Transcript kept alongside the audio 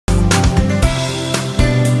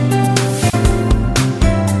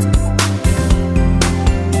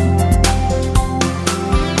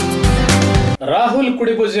రాహుల్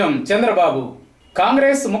కుడిభుజం చంద్రబాబు.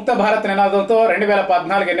 కాంగ్రెస్ ముక్త భారత్ నినాదంతో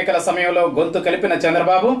 2014 ఎన్నికల సమయంలో గొంతు కలిపిన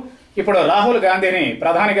చంద్రబాబు ఇప్పుడు రాహుల్ గాంధీని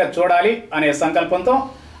ప్రధానిగా చూడాలి అనే సంకల్పంతో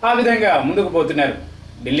ఆ విధంగా ముందుకు పోతున్నారు.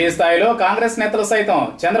 ఢిల్లీ స్థాయిలో కాంగ్రెస్ నేతలు సైతం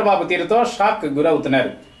చంద్రబాబు తీరుతో షాక్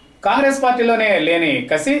గురవుతున్నారు. కాంగ్రెస్ పార్టీలోనే లేని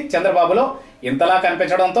కసి చంద్రబాబులో ఇంతలా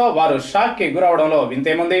కనిపించడంతో వారు షాక్ కి గురవడంలో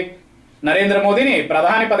వింతేముంది? నరేంద్ర మోదీని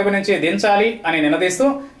ప్రధాని పదవి నుంచి దించాలి అని నినదిస్తూ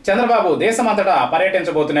చంద్రబాబు దేశమంతటా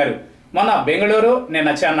పర్యటించబోతున్నారు. మొన్న బెంగళూరు, నిన్న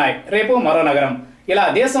చెన్నై, రేపు మరో నగరం, ఇలా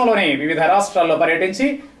దేశంలోని వివిధ రాష్ట్రాల్లో పర్యటించి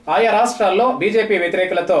ఆయా రాష్ట్రాల్లో బీజేపీ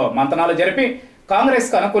వ్యతిరేకులతో మంతనాలు జరిపి కాంగ్రెస్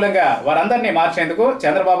కు అనుకూలంగా వారందరినీ మార్చేందుకు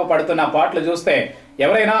చంద్రబాబు పడుతున్న పాటలు చూస్తే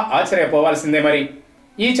ఎవరైనా ఆశ్చర్యపోవాల్సిందే. మరి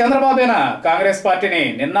ఈ చంద్రబాబేనా కాంగ్రెస్ పార్టీని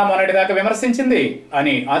నిన్న మొన్నటిదాకా విమర్శించింది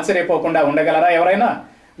అని ఆశ్చర్యపోకుండా ఉండగలరా ఎవరైనా?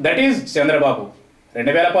 That is Chandrababu.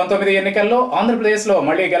 2019 ఎన్నికల్లో ఆంధ్రప్రదేశ్ లో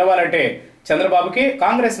మళ్లీ గెలవాలంటే చంద్రబాబుకి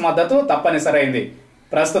కాంగ్రెస్ మద్దతు తప్పనిసరైంది.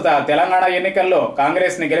 ప్రస్తుత తెలంగాణ ఎన్నికల్లో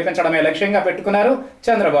కాంగ్రెస్ ని గెలిపించడమే లక్ష్యంగా పెట్టుకున్నారు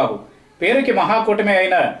చంద్రబాబు. పేరుకి మహాకూటమి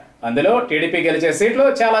అయినా అందులో టీడీపీ గెలిచే సీట్లు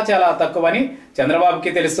చాలా చాలా తక్కువని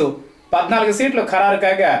చంద్రబాబుకి తెలుసు. 14 సీట్లు ఖరారు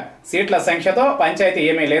కాగా సీట్ల సంఖ్యతో పంచాయతీ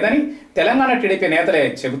ఏమీ లేదని తెలంగాణ టీడీపీ నేతలే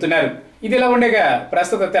చెబుతున్నారు. ఇదిలా ఉండగా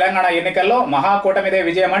ప్రస్తుత తెలంగాణ ఎన్నికల్లో మహాకూటమిదే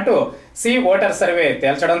విజయం అంటూ సి ఓటర్ సర్వే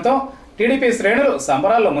తేల్చడంతో టీడీపీ శ్రేణులు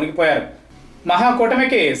సంబరాల్లో మునిగిపోయారు.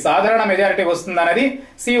 మహాకూటమికి సాధారణ మెజారిటీ వస్తుందన్నది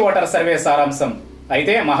సి ఓటర్ సర్వే సారాంశం.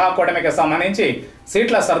 అయితే మహాకూటమికి సంబంధించి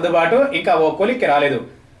సీట్ల సర్దుబాటు ఇంకా ఓ కొలిక్కి రాలేదు.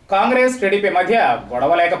 కాంగ్రెస్ టీడీపీ మధ్య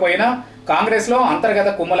గొడవ లేకపోయినా కాంగ్రెస్ లో అంతర్గత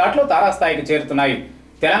కుమ్ములాట్లు తారాస్థాయికి చేరుతున్నాయి.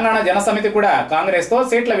 తెలంగాణ జనసమితి కూడా కాంగ్రెస్ తో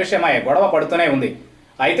సీట్ల విషయమై గొడవ పడుతూనే ఉంది.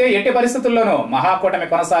 అయితే ఎట్టి పరిస్థితుల్లోనూ మహాకూటమి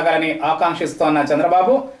కొనసాగాలని ఆకాంక్షిస్తోన్న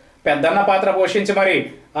చంద్రబాబు పెద్దన్న పాత్ర పోషించి మరి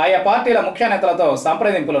ఆయా పార్టీల ముఖ్య నేతలతో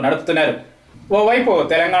సంప్రదింపులు నడుపుతున్నారు. ఓవైపు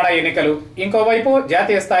తెలంగాణ ఎన్నికలు, ఇంకోవైపు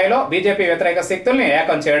జాతీయ స్థాయిలో బీజేపీ వ్యతిరేక శక్తుల్ని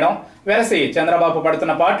ఏకం చేయడం వెరసి చంద్రబాబు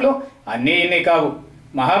పడుతున్న పాటలు అన్నీ ఇన్ని కావు.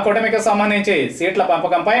 మహాకూటమికి సంబంధించి సీట్ల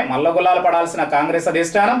పంపకంపై మల్లగుల్లాలు పడాల్సిన కాంగ్రెస్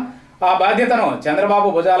అధిష్టానం ఆ బాధ్యతను చంద్రబాబు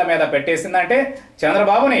భుజాల మీద పెట్టేసిందంటే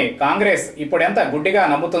చంద్రబాబుని కాంగ్రెస్ ఇప్పుడెంత గుడ్డిగా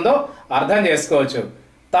నమ్ముతుందో అర్థం చేసుకోవచ్చు.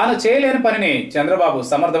 తాను చేయలేని పనిని చంద్రబాబు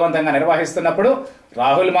సమర్థవంతంగా నిర్వహిస్తున్నప్పుడు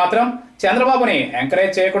రాహుల్ మాత్రం చంద్రబాబుని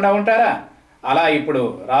ఎంకరేజ్ చేయకుండా ఉంటారా? అలా ఇప్పుడు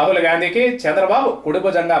రాహుల్ గాంధీకి చంద్రబాబు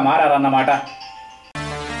కుడిభుజంగా మారారన్నమాట.